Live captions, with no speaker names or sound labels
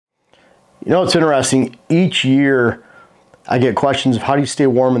You know, it's interesting. Each year I get questions of how do you stay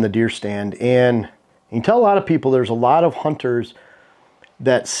warm in the deer stand? And you can tell a lot of people there's a lot of hunters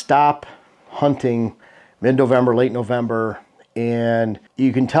that stop hunting mid-November, late November, and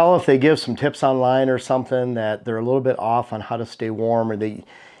you can tell if they give some tips online or something that they're a little bit off on how to stay warm, or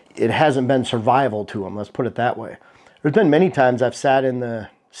it hasn't been survival to them, let's put it that way. There's been many times I've sat in the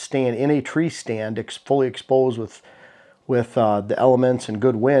stand, in a tree stand, fully exposed with the elements and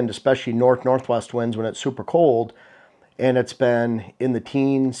good wind, especially northwest winds when it's super cold, and it's been in the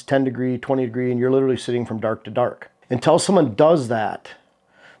teens, 10 degree, 20 degree, and you're literally sitting from dark to dark. Until someone does that,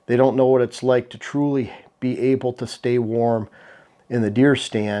 they don't know what it's like to truly be able to stay warm in the deer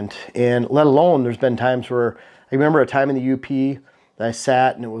stand. And let alone, there's been times where, I remember a time in the UP that I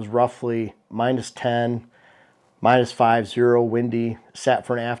sat and it was roughly -10, -5, windy, sat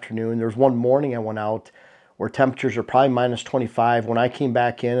for an afternoon. There was one morning I went out where temperatures are probably -25. When I came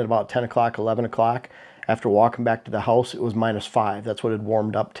back in at about 10 o'clock, 11 o'clock, after walking back to the house, it was -5. That's what it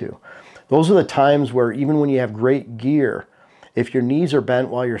warmed up to. Those are the times where even when you have great gear, if your knees are bent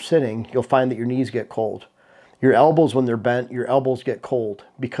while you're sitting, you'll find that your knees get cold. Your elbows, when they're bent, your elbows get cold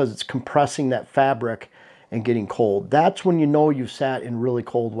because it's compressing that fabric and getting cold. That's when you know you've sat in really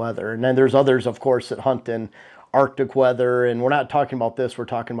cold weather. And then there's others, of course, that hunt in Arctic weather. And we're not talking about this. We're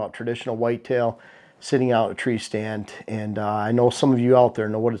talking about traditional whitetail, sitting out in a tree stand. And I know some of you out there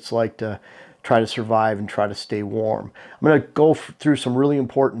know what it's like to try to survive and try to stay warm. I'm going to go through some really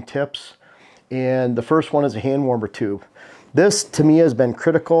important tips. And the first one is a hand warmer tube. This, to me, has been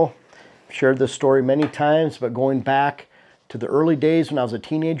critical. I've shared this story many times, but going back to the early days when I was a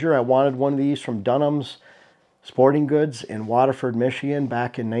teenager, I wanted one of these from Dunham's Sporting Goods in Waterford, Michigan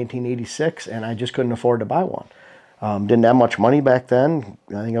back in 1986, and I just couldn't afford to buy one. Didn't have much money back then.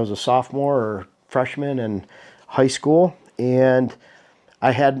 I think I was a sophomore or freshman in high school, and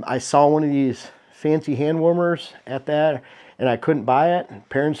I saw one of these fancy hand warmers at that, and I couldn't buy it.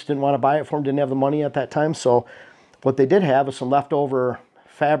 Parents didn't want to buy it for them, didn't have the money at that time. So what they did have was some leftover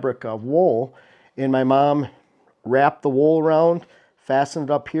fabric of wool, and my mom wrapped the wool around, fastened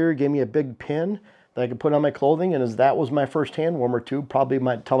it up here, gave me a big pin that I could put on my clothing, and that was my first hand warmer tube, probably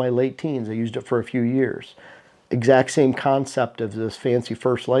till my late teens. I used it for a few years. Exact same concept of this fancy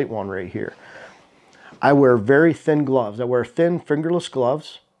First Light one right here. I wear very thin gloves. I wear thin fingerless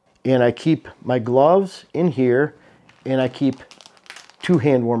gloves, and I keep my gloves in here, and I keep 2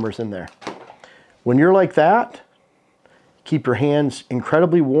 hand warmers in there. When you're like that, keep your hands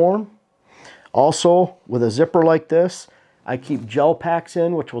incredibly warm. Also, with a zipper like this, I keep gel packs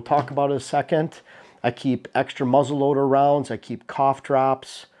in, which we'll talk about in a second. I keep extra muzzleloader rounds. I keep cough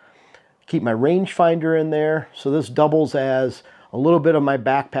drops. Keep my rangefinder in there. So this doubles as a little bit of my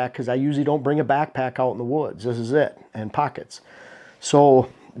backpack because I usually don't bring a backpack out in the woods. This is it, and pockets. So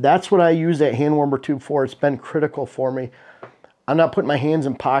that's what I use that hand warmer tube for. It's been critical for me. I'm not putting my hands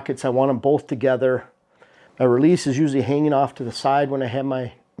in pockets. I want them both together. My release is usually hanging off to the side when I have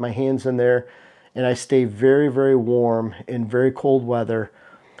my hands in there, and I stay very, very warm in very cold weather.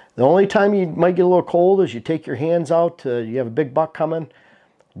 The only time you might get a little cold is you take your hands out, you have a big buck coming,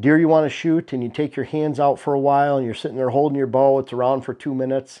 deer you want to shoot, and you take your hands out for a while, and you're sitting there holding your bow. It's around for 2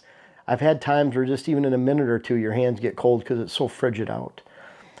 minutes. I've had times where just even in a minute or two, your hands get cold because it's so frigid out.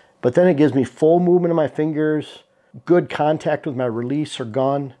 But then it gives me full movement of my fingers, good contact with my release or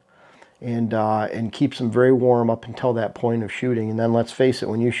gun, and keeps them very warm up until that point of shooting. And then let's face it,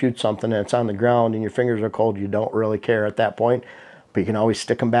 when you shoot something and it's on the ground and your fingers are cold, you don't really care at that point. But you can always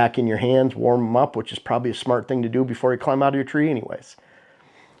stick them back in your hands, warm them up, which is probably a smart thing to do before you climb out of your tree anyways.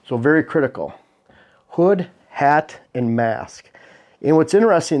 So very critical. Hood, hat, and mask. And what's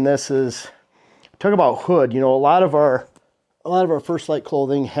interesting in this is, talk about hood. You know, a lot of our First Light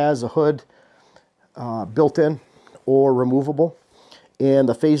clothing has a hood built in or removable, and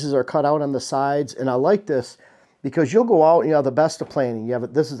the faces are cut out on the sides. And I like this because you'll go out and you have the best of planning.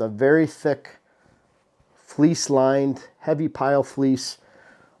 This is a very thick fleece lined, heavy pile fleece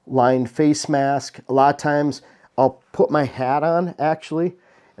lined face mask. A lot of times I'll put my hat on actually,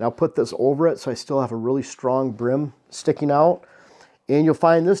 and I'll put this over it so I still have a really strong brim sticking out. And you'll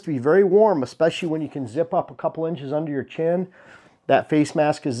find this to be very warm, especially when you can zip up a couple inches under your chin. That face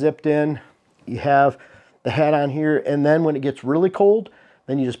mask is zipped in. You have the hat on here, and then when it gets really cold,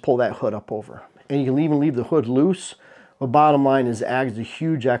 then you just pull that hood up over. And you can even leave the hood loose. But bottom line is it adds a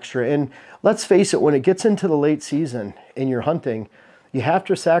huge extra. And let's face it, when it gets into the late season and you're hunting, you have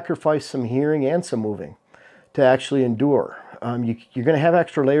to sacrifice some hearing and some moving to actually endure. You're going to have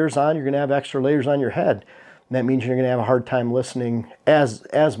extra layers on. You're going to have extra layers on your head. And that means you're going to have a hard time listening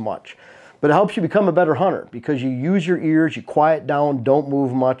as much. But it helps you become a better hunter because you use your ears, you quiet down, don't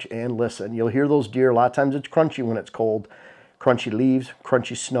move much, and listen. You'll hear those deer. A lot of times it's crunchy when it's cold. Crunchy leaves,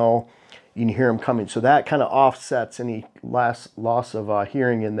 crunchy snow. You can hear them coming. So that kind of offsets any loss of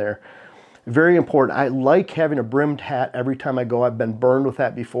hearing in there. Very important. I like having a brimmed hat every time I go. I've been burned with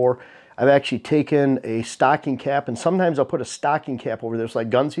that before. I've actually taken a stocking cap, and sometimes I'll put a stocking cap over there. It's like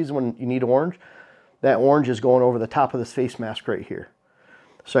gun season when you need orange. That orange is going over the top of this face mask right here.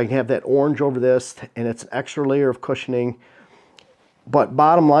 So I can have that orange over this, and it's an extra layer of cushioning. But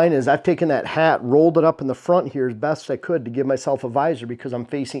bottom line is I've taken that hat, rolled it up in the front here as best I could to give myself a visor because I'm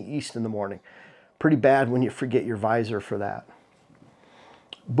facing east in the morning. Pretty bad when you forget your visor for that.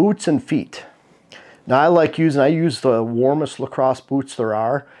 Boots and feet. Now I use the warmest lacrosse boots there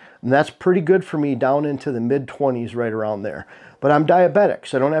are, and that's pretty good for me down into the mid-20s, right around there. But I'm diabetic,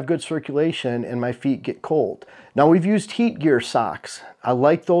 so I don't have good circulation and my feet get cold. Now we've used Heat Gear socks. I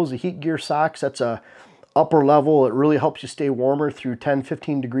like those, the Heat Gear socks. That's a upper level. It really helps you stay warmer through 10,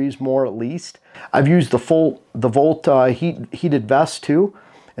 15 degrees more at least. I've used the Volt heated vest too,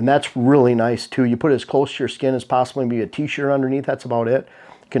 and that's really nice too. You put it as close to your skin as possible, maybe a t-shirt underneath, that's about it.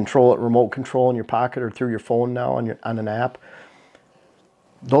 Control it, remote control in your pocket or through your phone now on an app.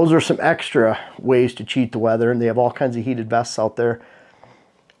 Those are some extra ways to cheat the weather, and they have all kinds of heated vests out there.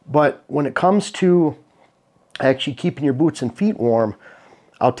 But when it comes to actually keeping your boots and feet warm,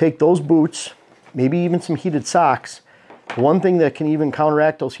 I'll take those boots, maybe even some heated socks. One thing that can even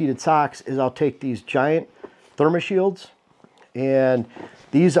counteract those heated socks is I'll take these giant ThermaShields, and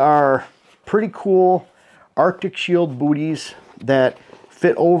these are pretty cool Arctic Shield booties that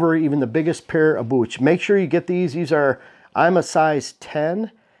fit over even the biggest pair of boots. Make sure you get these. These are, I'm a size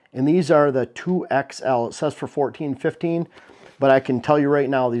 10, and these are the 2XL. It says for 14, 15, but I can tell you right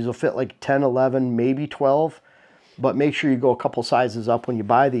now, these will fit like 10, 11, maybe 12, but make sure you go a couple sizes up when you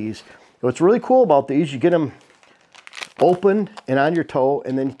buy these. What's really cool about these, you get them open and on your toe,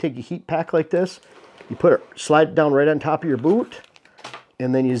 and then you take a heat pack like this, you slide it down right on top of your boot,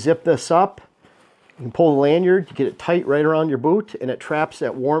 and then you zip this up. You can pull the lanyard, you get it tight right around your boot, and it traps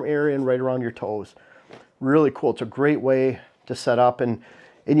that warm area in right around your toes. Really cool. It's a great way to set up. And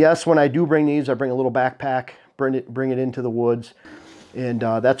yes, when I do bring these, I bring a little backpack, bring it into the woods. And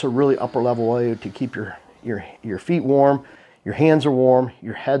that's a really upper level way to keep your feet warm, your hands are warm,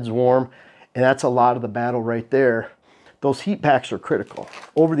 your head's warm. And that's a lot of the battle right there. Those heat packs are critical.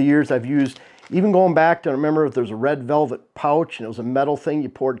 Over the years, I've used, even going back to, I remember if there's a red velvet pouch and it was a metal thing, you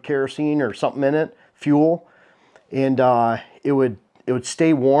poured kerosene or something in it, fuel, and it would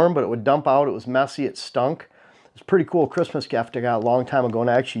stay warm, but it would dump out. It was messy, it stunk. It's a pretty cool Christmas gift I got a long time ago, and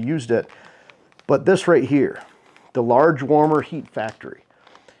I actually used it. But this right here, the Large Warmer Heat Factory.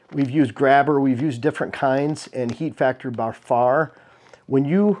 We've used Grabber, we've used different kinds, and Heat Factory by far. When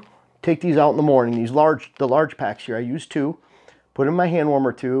you take these out in the morning, the large packs here, I use 2, put in my hand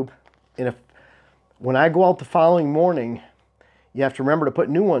warmer tube, and when I go out the following morning, you have to remember to put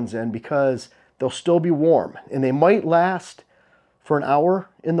new ones in because they'll still be warm, and they might last for an hour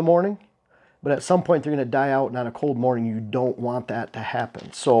in the morning, but at some point they're going to die out, and on a cold morning you don't want that to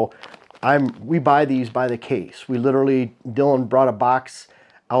happen. So we buy these by the case. Dylan brought a box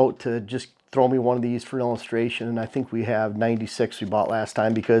out to just throw me one of these for an illustration, and I think we have 96 we bought last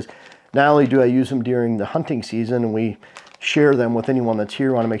time, because not only do I use them during the hunting season and we share them with anyone that's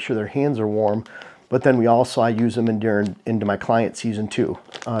here, want to make sure their hands are warm, but then I use them into my client season too,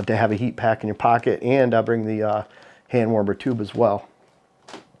 to have a heat pack in your pocket, and I bring the hand warmer tube as well.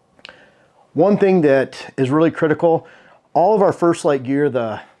 One thing that is really critical, all of our First Light gear,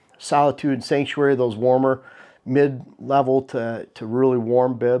 the Solitude, Sanctuary, those warmer mid-level to really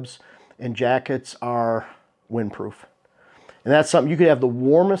warm bibs and jackets are windproof. And that's something, you could have the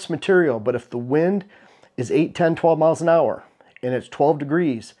warmest material, but if the wind is 8, 10, 12 miles an hour and it's 12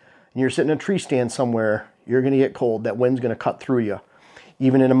 degrees and you're sitting in a tree stand somewhere, you're going to get cold. That wind's going to cut through you,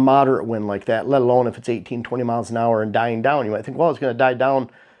 even in a moderate wind like that, let alone if it's 18, 20 miles an hour and dying down. You might think, well, it's going to die down an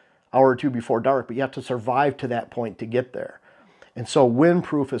hour or two before dark, but you have to survive to that point to get there. And so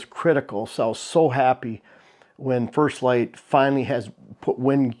windproof is critical. So I was so happy when First Light finally has put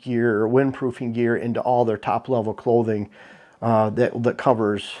wind gear or windproofing gear into all their top level clothing that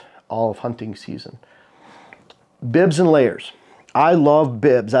covers all of hunting season. Bibs and layers. I love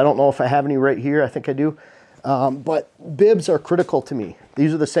bibs. I don't know if I have any right here. I think I do. But bibs are critical to me.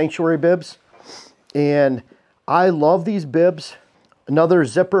 These are the Sanctuary bibs. And I love these bibs. Another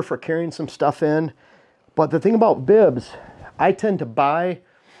zipper for carrying some stuff in. But the thing about bibs, I tend to buy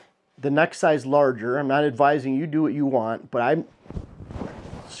the next size larger. I'm not advising you do what you want, but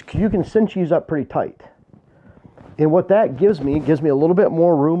you can cinch these up pretty tight. And what that gives me, it gives me a little bit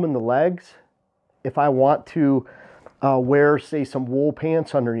more room in the legs if I want to wear, say, some wool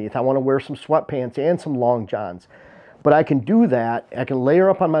pants underneath. I want to wear some sweatpants and some long johns. But I can do that. I can layer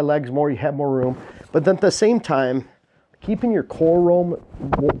up on my legs more. You have more room. But then at the same time, keeping your core roam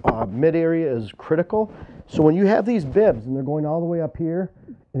mid area is critical. So when you have these bibs and they're going all the way up here,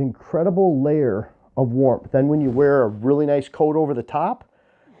 an incredible layer of warmth. Then when you wear a really nice coat over the top,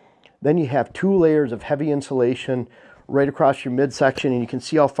 then you have 2 layers of heavy insulation right across your midsection, and you can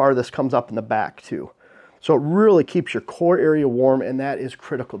see how far this comes up in the back too. So it really keeps your core area warm, and that is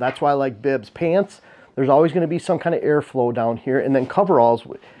critical. That's why I like bibs. Pants, there's always going to be some kind of airflow down here, and then coveralls.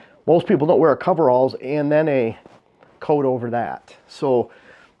 Most people don't wear coveralls and then a coat over that. So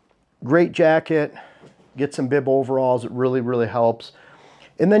great jacket, get some bib overalls. It really, really helps.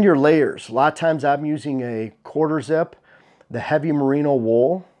 And then your layers. A lot of times I'm using a quarter zip, the heavy merino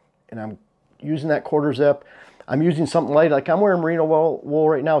wool, and I'm using that quarter zip. I'm using something light, like I'm wearing merino wool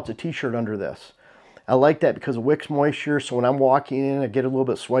right now. It's a t-shirt under this. I like that because it wicks moisture, so when I'm walking in, I get a little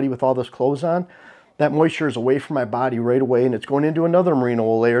bit sweaty with all this clothes on. That moisture is away from my body right away, and it's going into another merino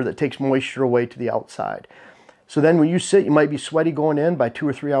wool layer that takes moisture away to the outside. So then when you sit, you might be sweaty going in. By 2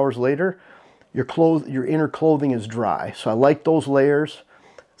 or 3 hours later, your inner clothing is dry. So I like those layers.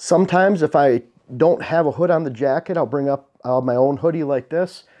 Sometimes if I don't have a hood on the jacket, I'll bring up my own hoodie like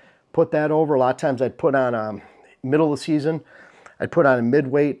this, put that over. A lot of times I'd put on middle of the season, I'd put on a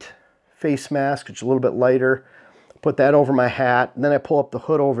mid-weight face mask, which is a little bit lighter, put that over my hat, and then I pull up the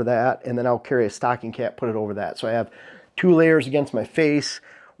hood over that, and then I'll carry a stocking cap, put it over that. So I have 2 layers against my face,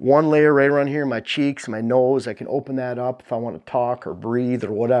 1 layer right around here, my cheeks, my nose. I can open that up if I want to talk or breathe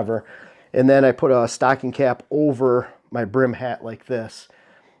or whatever. And then I put a stocking cap over my brim hat like this.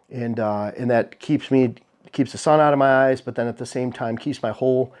 And that keeps the sun out of my eyes, but then at the same time keeps my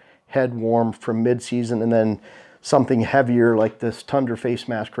whole head warm from mid-season. And then something heavier like this Tundra face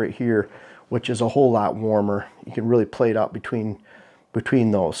mask right here, which is a whole lot warmer. You can really play it out between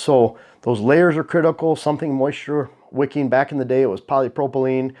those. So those layers are critical. Something moisture wicking. Back in the day, it was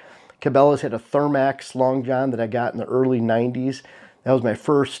polypropylene. Cabela's had a Thermax long john that I got in the early 90s. That was my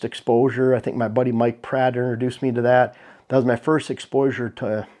first exposure. I think my buddy Mike Pratt introduced me to that. That was my first exposure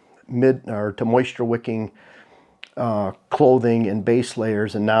to moisture wicking clothing and base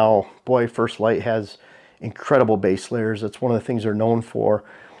layers. And now, boy, First Lite has incredible base layers. That's one of the things they're known for.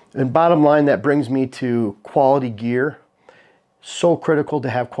 And bottom line, that brings me to quality gear. So critical to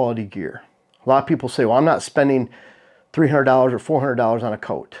have quality gear. A lot of people say, well, I'm not spending $300 or $400 on a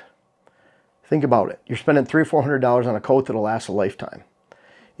coat. Think about it. You're spending $300 or $400 on a coat that'll last a lifetime.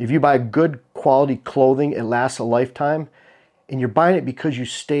 If you buy good quality clothing, it lasts a lifetime, and you're buying it because you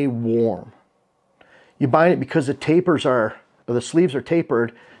stay warm. You're buying it because the sleeves are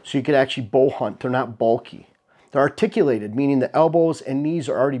tapered so you could actually bow hunt. They're not bulky. They're articulated, meaning the elbows and knees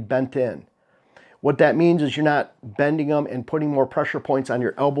are already bent in. What that means is you're not bending them and putting more pressure points on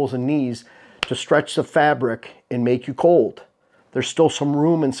your elbows and knees to stretch the fabric and make you cold. There's still some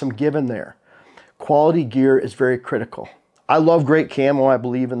room and some give in there. Quality gear is very critical. I love great camo. I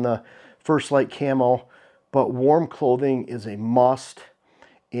believe in the First Lite camo, but warm clothing is a must.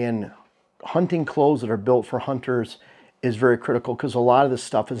 In hunting clothes that are built for hunters is very critical because a lot of this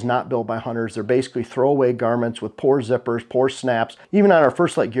stuff is not built by hunters. They're basically throwaway garments with poor zippers, poor snaps. Even on our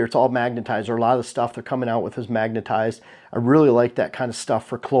First Lite gear, it's all magnetized, or a lot of the stuff they're coming out with is magnetized. I really like that kind of stuff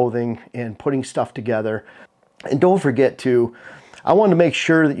for clothing and putting stuff together. And don't forget to, I wanted to make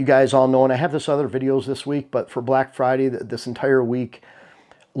sure that you guys all know, and I have this other videos this week, but for Black Friday, this entire week,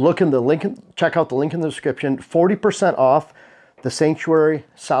 look in the link, check out the link in the description. 40% off the Sanctuary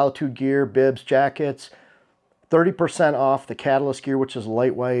Solitude gear, bibs, jackets. 30% off the Catalyst gear, which is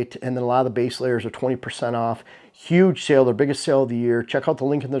lightweight, and then a lot of the base layers are 20% off. Huge sale, their biggest sale of the year. Check out the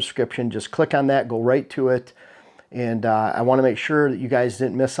link in the description. Just click on that, go right to it. And I want to make sure that you guys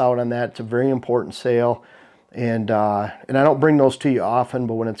didn't miss out on that. It's a very important sale. And I don't bring those to you often,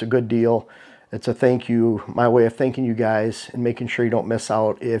 but when it's a good deal, it's a thank you, my way of thanking you guys and making sure you don't miss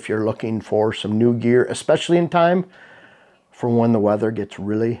out if you're looking for some new gear, especially in time for when the weather gets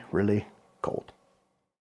really, really cold.